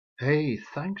Hey,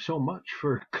 thanks so much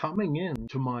for coming in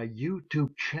to my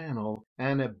YouTube channel,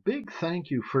 and a big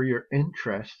thank you for your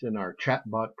interest in our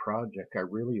chatbot project. I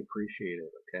really appreciate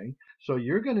it, okay? So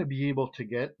you're going to be able to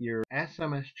get your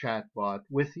SMS chatbot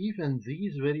with even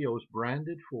these videos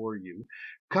branded for you,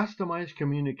 customized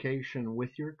communication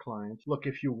with your clients. Look,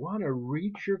 if you want to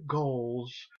reach your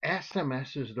goals,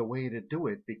 SMS is the way to do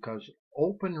it because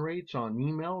open rates on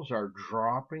emails are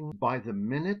dropping by the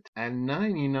minute, and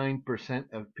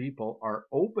 99% of people are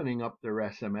opening up their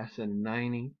SMS in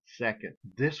 90 seconds.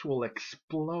 This will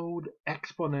explode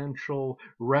exponential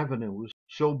revenues.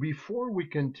 So before we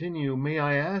continue, may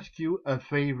I ask you a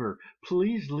favor?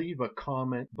 Please leave a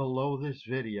comment below this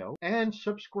video and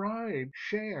subscribe,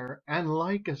 share, and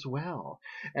like as well.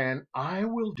 And I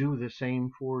will do the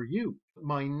same for you.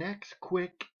 My next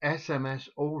quick SMS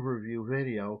overview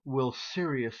video will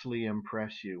seriously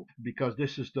impress you because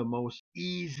this is the most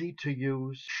easy to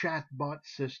use chatbot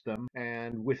system,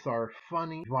 and with our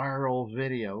funny viral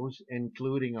videos,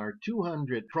 including our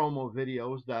 200 promo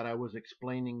videos that I was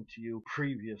explaining to you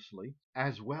previously,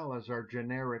 as well as our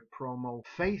generic promo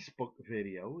Facebook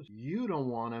videos, you don't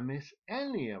want to miss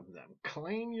any of them.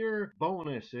 Claim your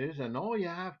bonuses, and all you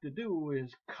have to do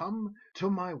is come to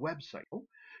my website.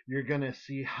 You're going to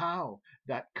see how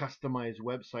that customized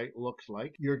website looks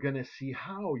like. You're going to see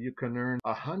how you can earn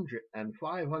 $100 and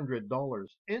 $500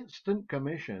 instant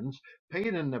commissions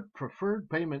paid in the preferred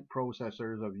payment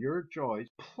processors of your choice.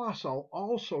 Plus, I'll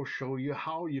also show you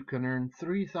how you can earn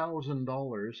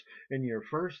 $3,000 in your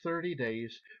first 30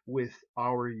 days with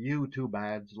our YouTube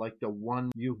ads like the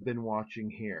one you've been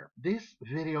watching here. This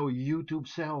video YouTube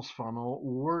sales funnel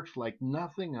works like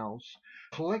nothing else.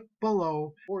 Click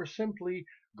below or simply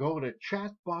go to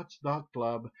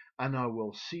chatbots.club and I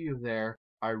will see you there.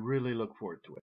 I really look forward to it.